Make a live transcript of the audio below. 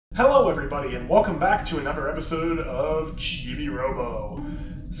Hello everybody and welcome back to another episode of Chibi-Robo.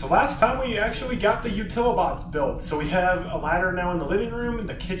 So last time we actually got the Utilibots built, so we have a ladder now in the living room, in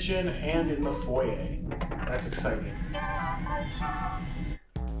the kitchen, and in the foyer. That's exciting.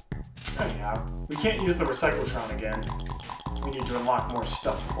 Anyhow, we can't use the Recyclotron again. We need to unlock more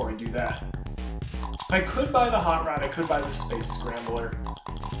stuff before we do that. I could buy the Hot Rod, I could buy the Space Scrambler,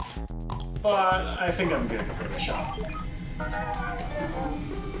 but I think I'm good for the shop.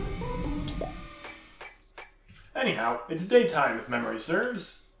 Anyhow, it's daytime if memory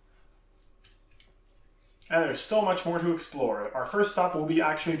serves. And there's still much more to explore. Our first stop will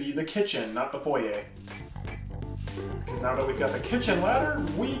actually be the kitchen, not the foyer. Because now that we've got the kitchen ladder,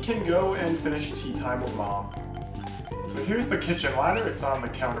 we can go and finish tea time with Mom. So here's the kitchen ladder, it's on the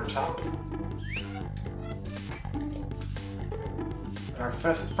countertop. And our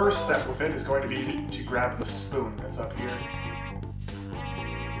first step with it is going to be to grab the spoon that's up here.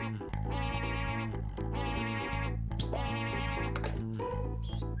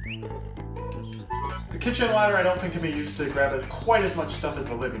 The kitchen ladder I don't think can be used to grab quite as much stuff as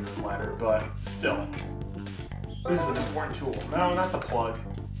the living room ladder, but still. This is an important tool. No, not the plug.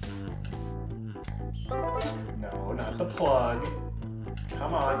 No, not the plug.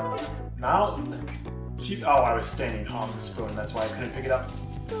 Come on. Now. Oh, I was standing on the spoon, that's why I couldn't pick it up.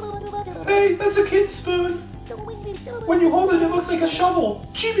 Hey, that's a kid's spoon! When you hold it, it looks like a shovel!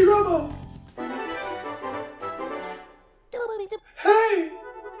 Chibi-Robo! Hey!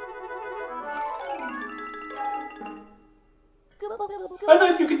 I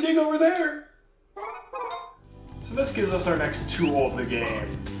bet you can dig over there! So this gives us our next tool of the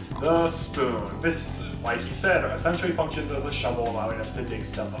game, the spoon. This, like he said, essentially functions as a shovel, allowing us to dig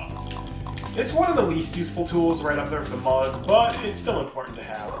stuff up. It's one of the least useful tools right up there for the mug, but it's still important to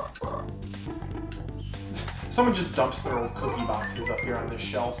have. Someone just dumps their old cookie boxes up here on this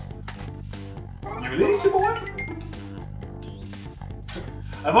shelf. You lazy boy!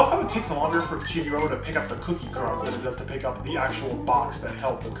 I love how it takes longer for Chibi-Robo to pick up the cookie crumbs than it does to pick up the actual box that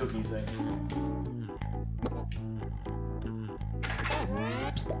held the cookies in.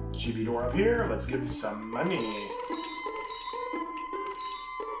 Chibi door up here, let's get some money.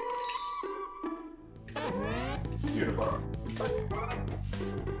 Beautiful.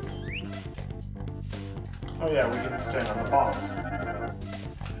 Oh yeah, we can stand on the bottles.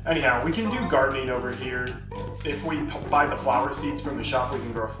 Anyhow, we can do gardening over here. If we buy the flower seeds from the shop, we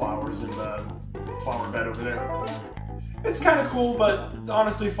can grow flowers in the flower bed over there. It's kind of cool, but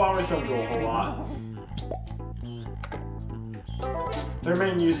honestly, flowers don't do a whole lot. Their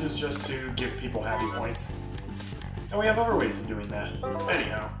main use is just to give people happy points. And we have other ways of doing that.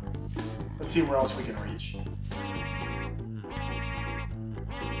 Anyhow, let's see where else we can reach.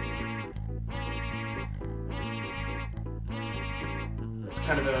 It's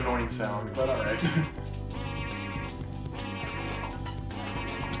kind of an annoying sound, but alright.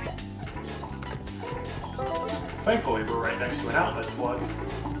 Thankfully, we're right next to an outlet plug.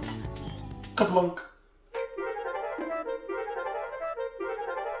 Kaplunk!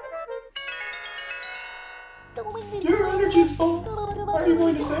 Your energy's full! Are you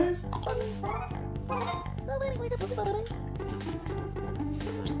going to save?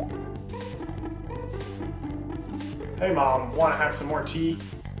 Hey Mom, wanna have some more tea?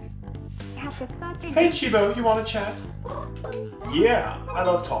 Hey Chibo, you wanna chat? Yeah, I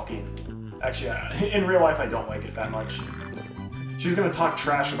love talking. Actually, in real life I don't like it that much. She's gonna talk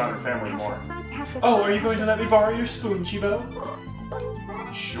trash about her family more. Oh, are you going to let me borrow your spoon, Chibo?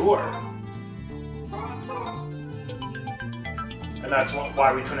 Sure. And that's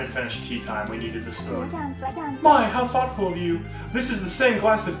why we couldn't finish tea time, we needed the spoon. My, how thoughtful of you! This is the same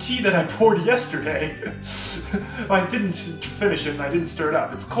glass of tea that I poured yesterday! I didn't finish it and I didn't stir it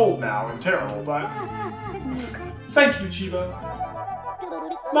up. It's cold now and terrible, but... Thank you, Chiba.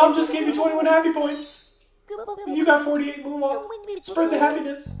 Mom just gave you 21 happy points! You got 48 moolah. Spread the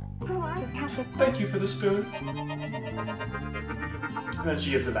happiness! Thank you for the spoon. And then she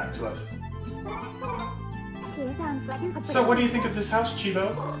gives it back to us. So what do you think of this house,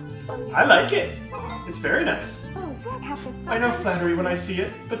 Chibo? I like it. It's very nice. I know flattery when I see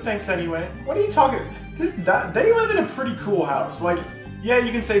it, but thanks anyway. What are you talking? They live in a pretty cool house. Like, yeah,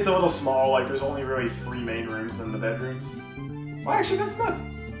 you can say it's a little small, like there's only really 3 main rooms in the bedrooms. Well, actually, that's not...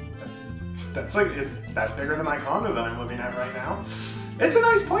 That's bigger than my condo that I'm living at right now. It's a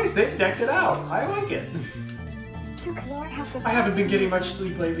nice place. They've decked it out. I like it. I haven't been getting much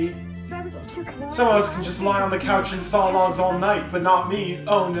sleep lately. Some of us can just lie on the couch and saw logs all night, but not me.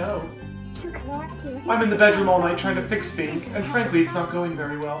 Oh no. I'm in the bedroom all night trying to fix things, and frankly, it's not going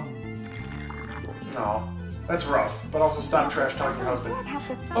very well. No. That's rough, but also stop trash talking your husband.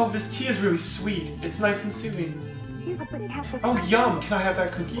 Oh, this tea is really sweet. It's nice and soothing. Oh, yum! Can I have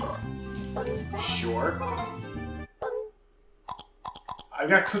that cookie? Sure. I've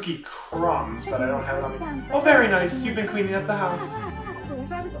got cookie crumbs, but I don't have it on me. Oh, very nice. You've been cleaning up the house.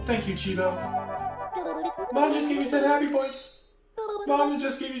 Thank you, Chibo. Mom just gave you 10 happy points. Mom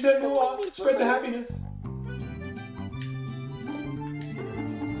just gave you 10 moolah. Spread the happiness.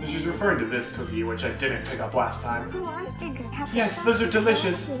 So she's referring to this cookie, which I didn't pick up last time. Yes, those are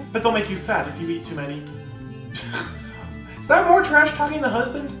delicious, but they'll make you fat if you eat too many. Is that more trash talking the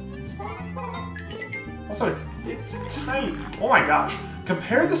husband? Also, it's tiny. Oh my gosh.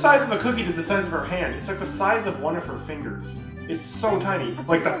 Compare the size of a cookie to the size of her hand. It's like the size of one of her fingers. It's so tiny.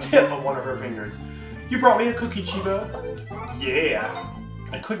 Like the tip of one of her fingers. You brought me a cookie, Chibo. Yeah.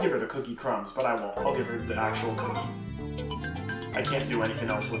 I could give her the cookie crumbs, but I won't. I'll give her the actual cookie. I can't do anything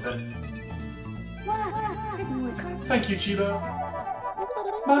else with it. Thank you, Chibo.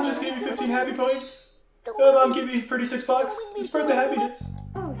 Mom just gave you 15 happy points. Mom gave you 36 bucks. You spread the happiness.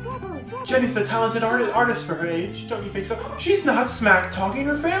 Jenny's a talented artist for her age, don't you think so? She's not smack-talking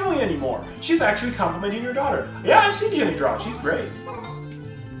her family anymore. She's actually complimenting her daughter. Yeah, I've seen Jenny draw. She's great.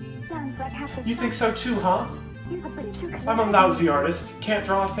 You think so too, huh? I'm a lousy artist. Can't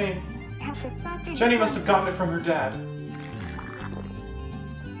draw a thing. Jenny must have gotten it from her dad.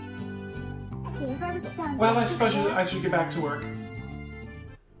 Well, I suppose I should get back to work.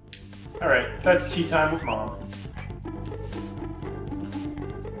 Alright, that's tea time with Mom.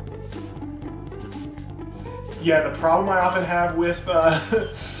 Yeah, the problem I often have with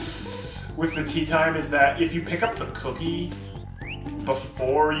with the tea time is that if you pick up the cookie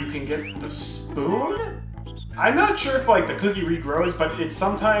before you can get the spoon, I'm not sure if like the cookie regrows, but it's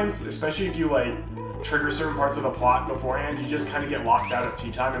sometimes, especially if you like trigger certain parts of the plot beforehand, you just kind of get locked out of tea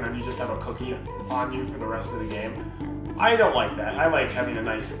time and then you just have a cookie on you for the rest of the game. I don't like that. I like having a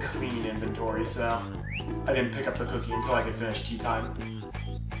nice clean inventory, so I didn't pick up the cookie until I could finish tea time.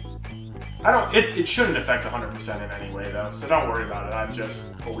 It shouldn't affect 100% in any way though, so don't worry about it. I'm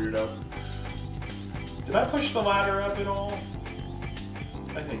just a weirdo. Did I push the ladder up at all?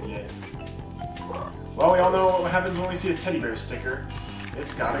 I think yeah. Well, we all know what happens when we see a teddy bear sticker.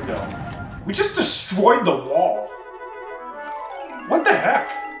 It's gotta go. We just destroyed the wall! What the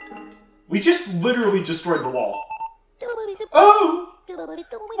heck? We just literally destroyed the wall. Oh!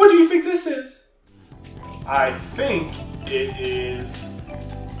 What do you think this is? I think it is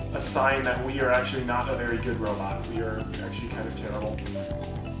a sign that we are actually not a very good robot. We are actually kind of terrible.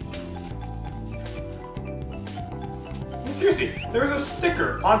 Seriously, there was a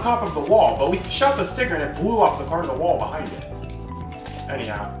sticker on top of the wall, but we shot the sticker and it blew off the part of the wall behind it.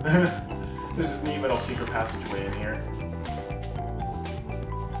 Anyhow, this is a neat little secret passageway in here.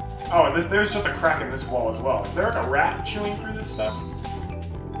 Oh, and there's just a crack in this wall as well. Is there like a rat chewing through this stuff?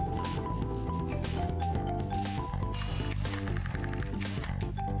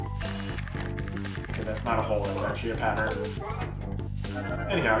 Okay, that's not a hole, that's actually a pattern.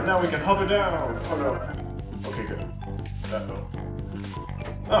 Anyhow, now we can hover down. Oh no. Okay, good. Uh-oh.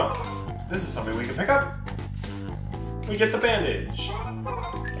 Oh, this is something we can pick up. We get the bandage.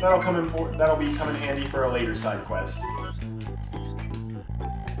 That'll become in handy for a later side quest.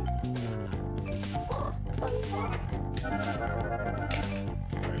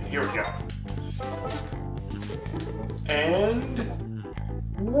 Alright, here we go. And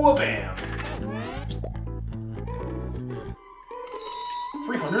whoa-bam!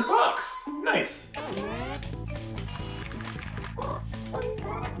 300 bucks! Nice!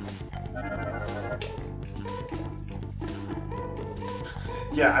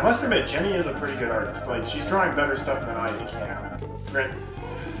 Yeah, I must admit, Jenny is a pretty good artist. Like, she's drawing better stuff than I can. Right?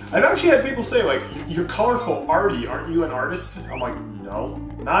 I've actually had people say, like, you're colorful arty, aren't you an artist? I'm like, no,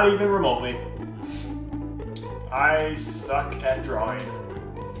 not even remotely. I suck at drawing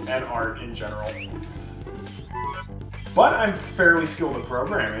and art in general. But I'm fairly skilled at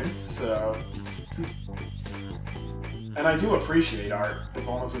programming, so... And I do appreciate art, as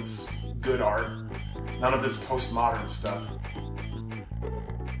long as it's good art. None of this postmodern stuff.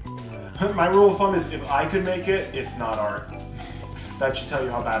 My rule of thumb is if I could make it, it's not art. That should tell you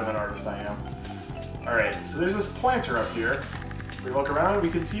how bad of an artist I am. Alright, so there's this planter up here. If we look around, we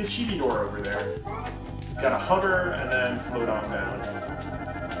can see a chibi door over there. You've got to hover and then float on down.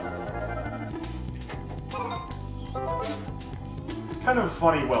 Kind of a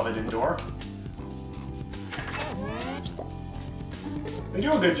funny, well-hidden door. They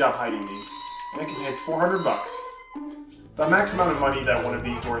do a good job hiding these. And it contains 400 bucks. The max amount of money that one of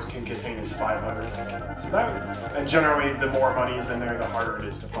these doors can contain is 500. So that, and generally, the more money is in there, the harder it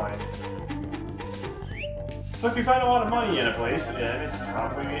is to find. So if you find a lot of money in a place, and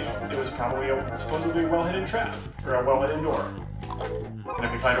it was probably a supposedly well-hidden trap, or a well-hidden door. And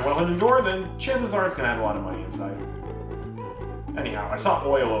if you find a well-hidden door, then chances are it's going to have a lot of money inside. Anyhow, I saw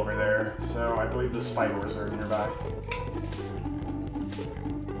oil over there, so I believe the spiders are nearby.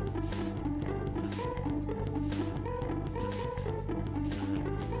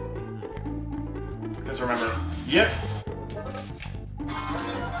 Because remember, yep.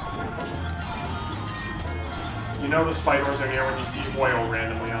 You know the spiders are near when you see oil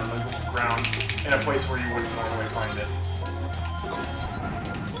randomly on the ground in a place where you wouldn't normally find it.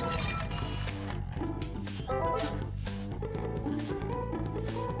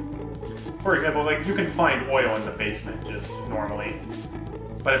 For example, like, you can find oil in the basement just normally.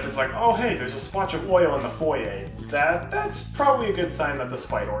 But if it's like, oh hey, there's a splotch of oil in the foyer, that's probably a good sign that the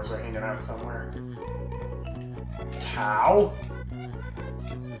spiders are hanging out somewhere. Tao?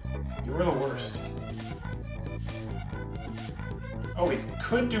 You were the worst. Oh, we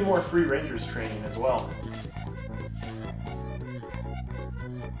could do more Free Rangers training as well.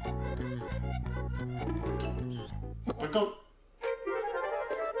 But go...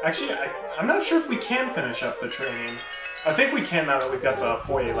 Actually, I'm not sure if we can finish up the training. I think we can now that we've got the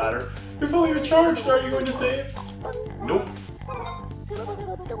foyer ladder. You're fully recharged, are you going to say it? Nope.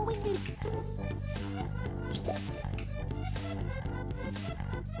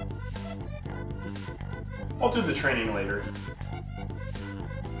 I'll do the training later.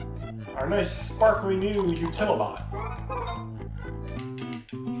 Our nice sparkly new Utilibot.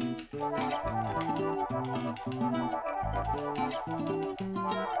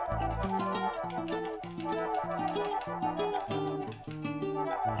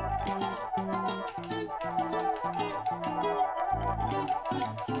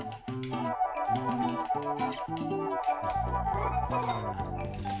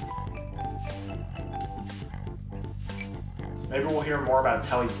 Maybe we'll hear more about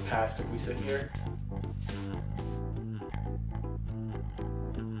Telly's past if we sit here.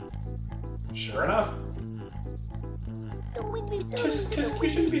 Sure enough. Tisk, tisk, you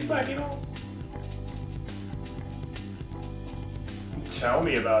shouldn't be slacking off. Tell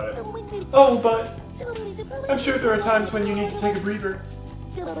me about it. Oh, but I'm sure there are times when you need to take a breather.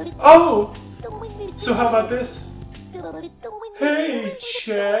 Oh! So how about this? Hey,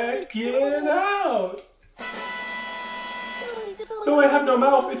 check it out! Though I have no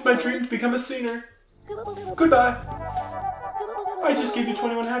mouth, it's my dream to become a singer. Goodbye. I just gave you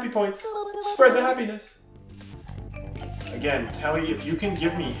 21 happy points. Spread the happiness. Again, Telly, if you can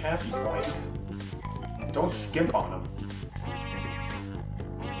give me happy points, don't skimp on them.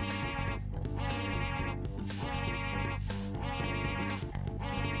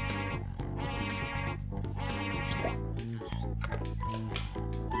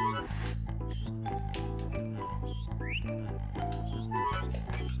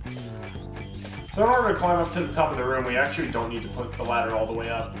 So in order to climb up to the top of the room, we actually don't need to put the ladder all the way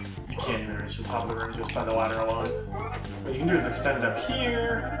up. You can't even reach the top of the room just by the ladder alone. What you can do is extend it up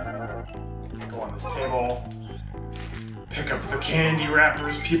here, go on this table, pick up the candy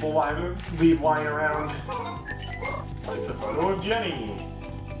wrappers people leave lying around. It's a photo of Jenny.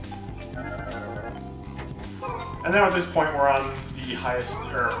 And now at this point we're on the highest,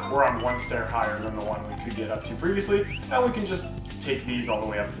 or we're on one stair higher than the one we could get up to previously, and we can just take these all the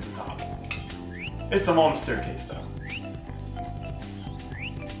way up to the top. It's a long staircase, though.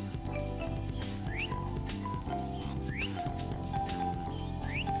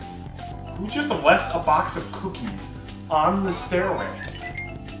 We just left a box of cookies on the stairway.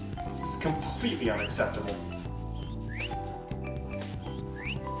 It's completely unacceptable.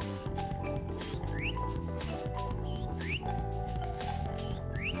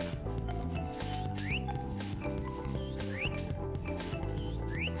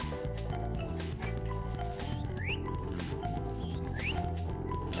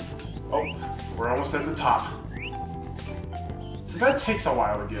 Oh, we're almost at the top. So that takes a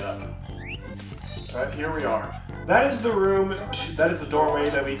while to get up. But here we are. That is the room, that is the doorway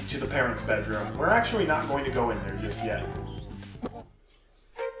that leads to the parents' bedroom. We're actually not going to go in there just yet.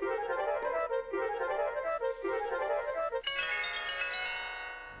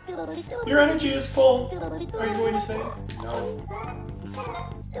 Your energy is full. Are you going to say it? No.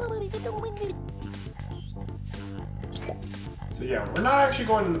 So yeah, we're not actually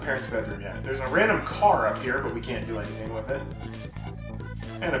going in the parents' bedroom yet. There's a random car up here, but we can't do anything with it.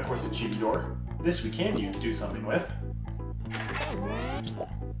 And of course the chibi door. This we can do something with.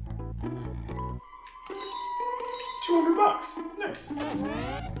 $200. Nice.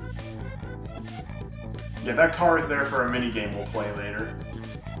 Yeah, that car is there for a mini game we'll play later.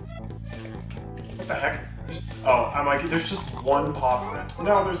 What the heck? Oh, I'm like, there's just one paw print.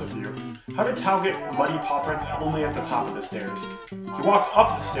 No, there's a few. How did Tao get muddy paw prints only at the top of the stairs? He walked up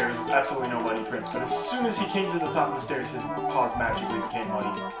the stairs with absolutely no muddy prints, but as soon as he came to the top of the stairs, his paws magically became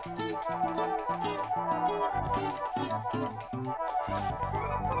muddy.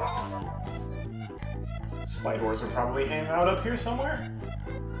 Spiders are probably hanging out up here somewhere.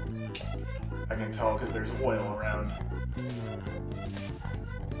 I can tell because there's oil around.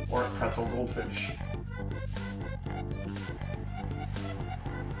 Or a pretzel goldfish.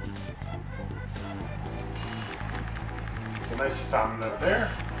 There's a nice fountain up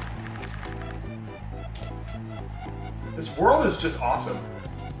there. This world is just awesome.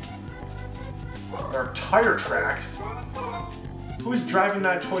 There are tire tracks. Who's driving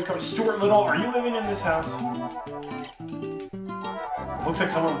that toy car? Stuart Little, are you living in this house? Looks like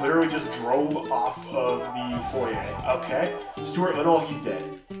someone literally just drove off of the foyer. Okay. Stuart Little, he's dead.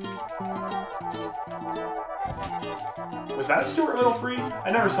 Was that Stuart Little free? I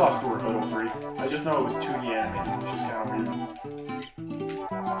never saw Stuart Little free. I just know it was 2D animated, which is kind of weird.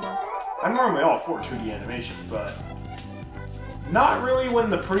 I'm normally all for 2D animation, but not really when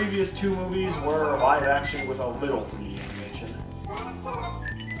the previous two movies were live action with a little 3D animation.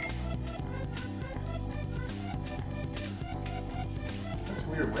 That's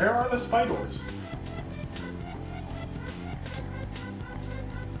weird. Where are the spiders?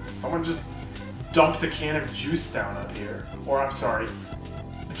 Someone just dumped a can of juice down up here. Or, I'm sorry,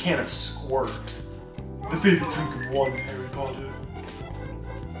 a can of squirt. The favorite drink of one Harry Potter.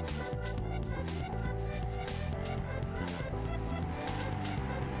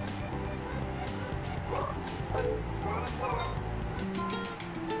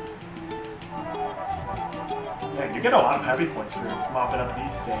 Man, you get a lot of happy points for mopping up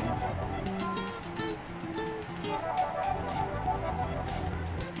these stains.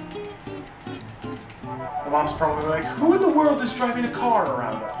 The mom's probably like, who in the world is driving a car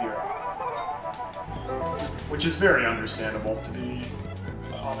around up here? Which is very understandable, to be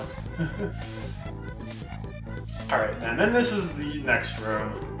honest. Alright, and then this is the next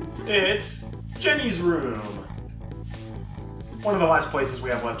room. It's Jenny's room. One of the last places we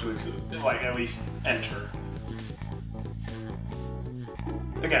have left to, like, at least enter.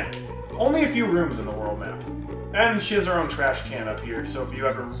 Again, only a few rooms in the world map. And she has her own trash can up here, so if you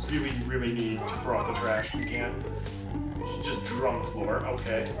ever really, really need to throw out the trash, you can. She's just drum floor,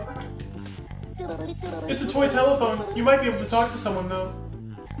 okay. It's a toy telephone. You might be able to talk to someone, though.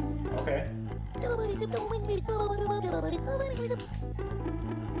 Okay.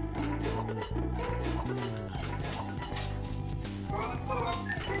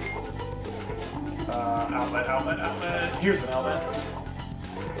 Outlet. Here's an outlet.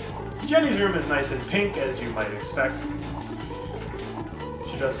 Jenny's room is nice and pink, as you might expect.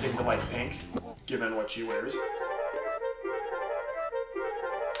 She does seem to like pink, given what she wears.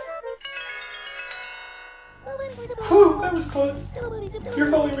 Whew, that was close. You're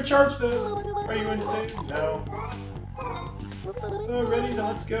fully recharged, though. Are you going to save? No. Ready? Then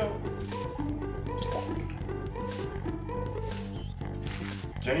let's go.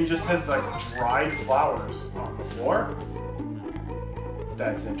 Jenny just has, like, dried flowers on the floor.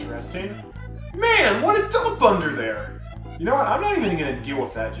 That's interesting. Man, what a dump under there! You know what? I'm not even going to deal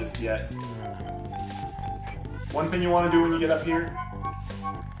with that just yet. One thing you want to do when you get up here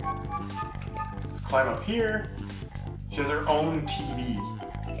is climb up here. She has her own TV.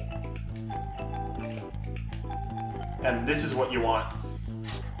 And this is what you want.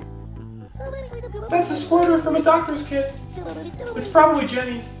 That's a squirter from a doctor's kit. It's probably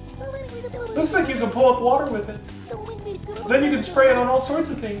Jenny's. Looks like you can pull up water with it. Then you can spray it on all sorts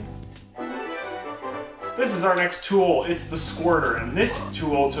of things. This is our next tool. It's the squirter, and this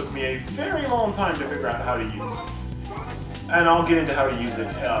tool took me a very long time to figure out how to use. And I'll get into how to use it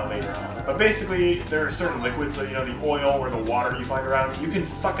later on. But basically, there are certain liquids, so you know, the oil or the water you find around, you can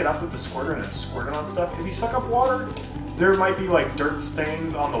suck it up with the squirter and then squirt it on stuff. If you suck up water, there might be like dirt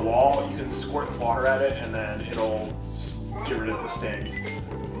stains on the wall. You can squirt water at it, and then it'll get rid of the stains.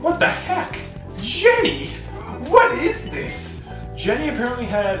 What the heck? Jenny! What is this? Jenny apparently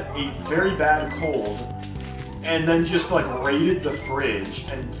had a very bad cold, and then just like raided the fridge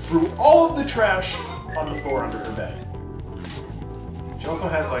and threw all of the trash on the floor under her bed. She also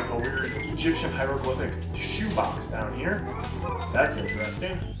has like a weird Egyptian hieroglyphic shoebox down here. That's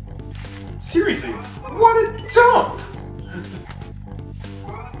interesting. Seriously, what a dump!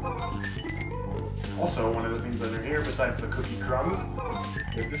 Also, one of the things under here, besides the cookie crumbs,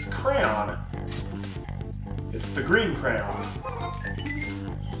 is this crayon. It's the green crayon.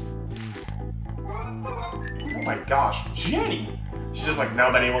 Oh my gosh, Jenny! She's just like,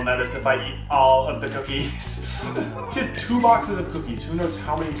 nobody will notice if I eat all of the cookies. She has 2 boxes of cookies. Who knows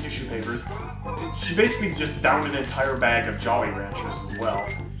how many tissue papers. She basically just downed an entire bag of Jolly Ranchers as well.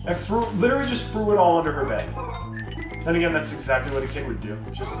 And literally just threw it all under her bed. Then again, that's exactly what a kid would do.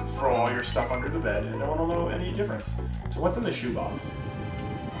 Just throw all your stuff under the bed and no one will know any difference. So what's in the shoebox?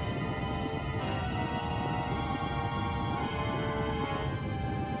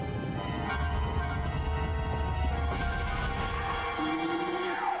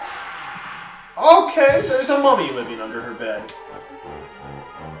 Okay, there's a mummy living under her bed.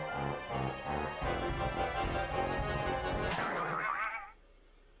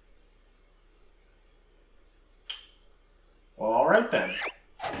 Well, alright then.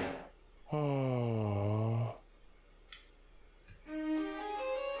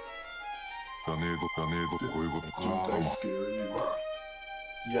 Did I scare you?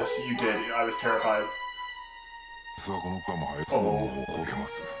 Yes, you did. I was terrified. Oh,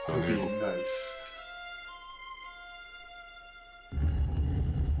 you're being nice.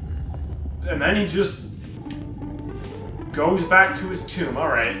 And then he just goes back to his tomb.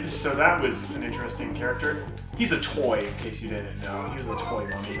 Alright, so that was an interesting character. He's a toy, in case you didn't know. He was a toy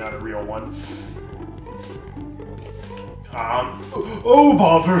mummy, not a real one. Oh,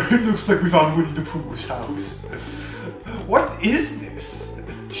 bother! It looks like we found Winnie the Pooh's house. What is this?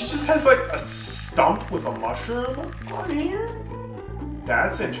 She just has like a stump with a mushroom on here?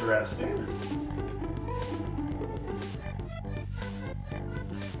 That's interesting.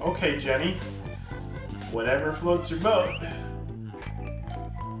 Okay, Jenny. Whatever floats your boat.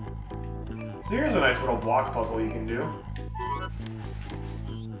 So here's a nice little block puzzle you can do.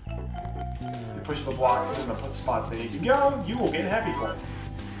 You push the blocks in the spots they need to go, you will get happy points.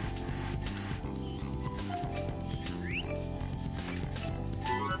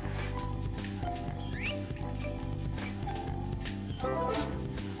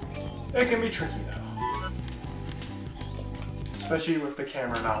 It can be tricky though. Especially with the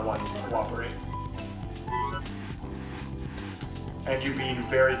camera not wanting to cooperate. And you being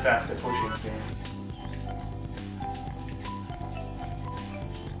very fast at pushing things.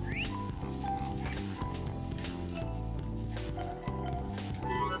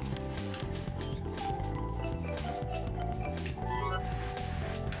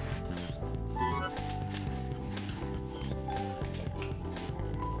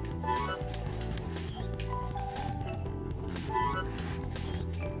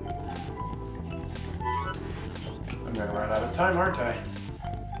 I'm gonna run out of time, aren't I?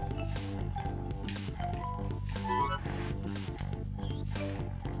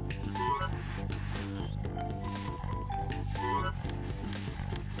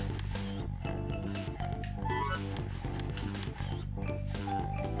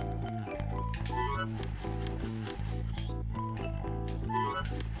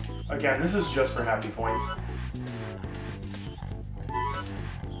 Again, this is just for happy points.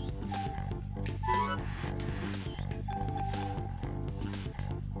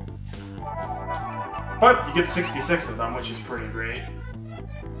 But you get 66 of them, which is pretty great.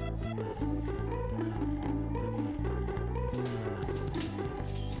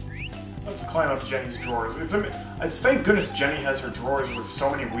 Let's climb up Jenny's drawers. It's thank goodness Jenny has her drawers with so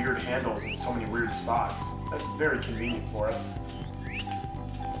many weird handles and so many weird spots. That's very convenient for us.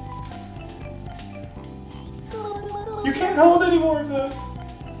 You can't hold any more of those!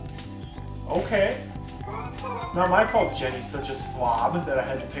 Okay. It's not my fault Jenny's such a slob that I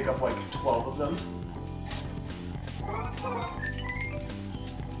had to pick up like 12 of them.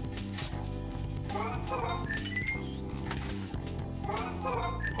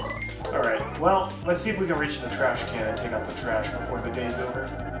 Alright, well, let's see if we can reach the trash can and take out the trash before the day's over.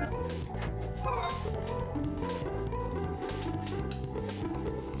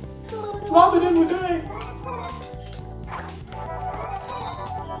 Lob it in with A!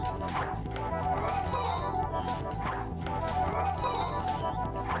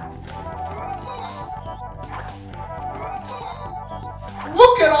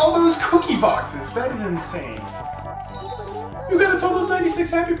 Look at all those cookie boxes! That is insane. You got a total of 96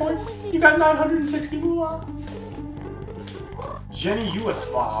 happy points. You got 960 moolah. Jenny, you a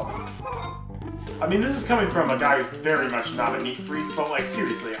slob. I mean, this is coming from a guy who's very much not a neat freak, but like,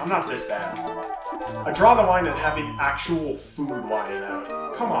 seriously, I'm not this bad. I draw the line at having actual food lying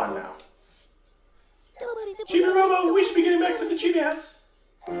out. Come on now. Chibi-Robo, we should be getting back to the Chibi house.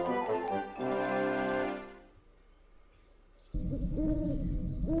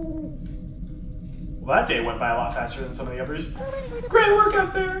 Well, that day went by a lot faster than some of the others. Great work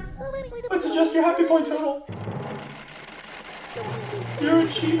out there! Let's adjust your happy point total. Your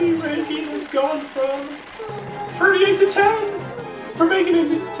Chibi ranking has gone from 38 to 10! for making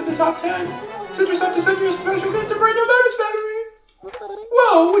it to the top 10. Citrus to send you a special gift, a brand new bonus battery.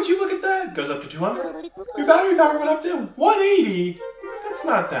 Whoa, would you look at that? Goes up to 200. Your battery power went up to 180. That's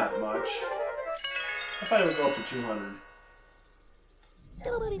not that much. I thought it would go up to 200.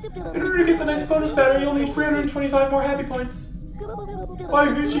 In order to get the next bonus battery, you'll need 325 more happy points. While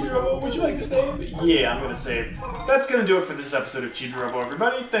you're here, Chibi-Robo, would you like to save? Yeah, I'm going to save. That's going to do it for this episode of Chibi-Robo,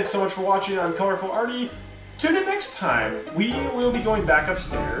 everybody. Thanks so much for watching. I'm Colorful Artie. Tune in next time. We will be going back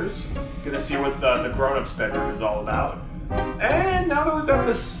upstairs. Going to see what the grown-ups bedroom is all about. And now that we've got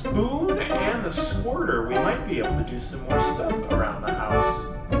the spoon and the squirter, we might be able to do some more stuff around the house.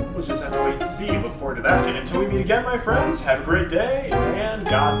 We'll just have to wait and see. Look forward to that. And until we meet again, my friends, have a great day, and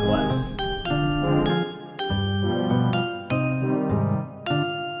God bless.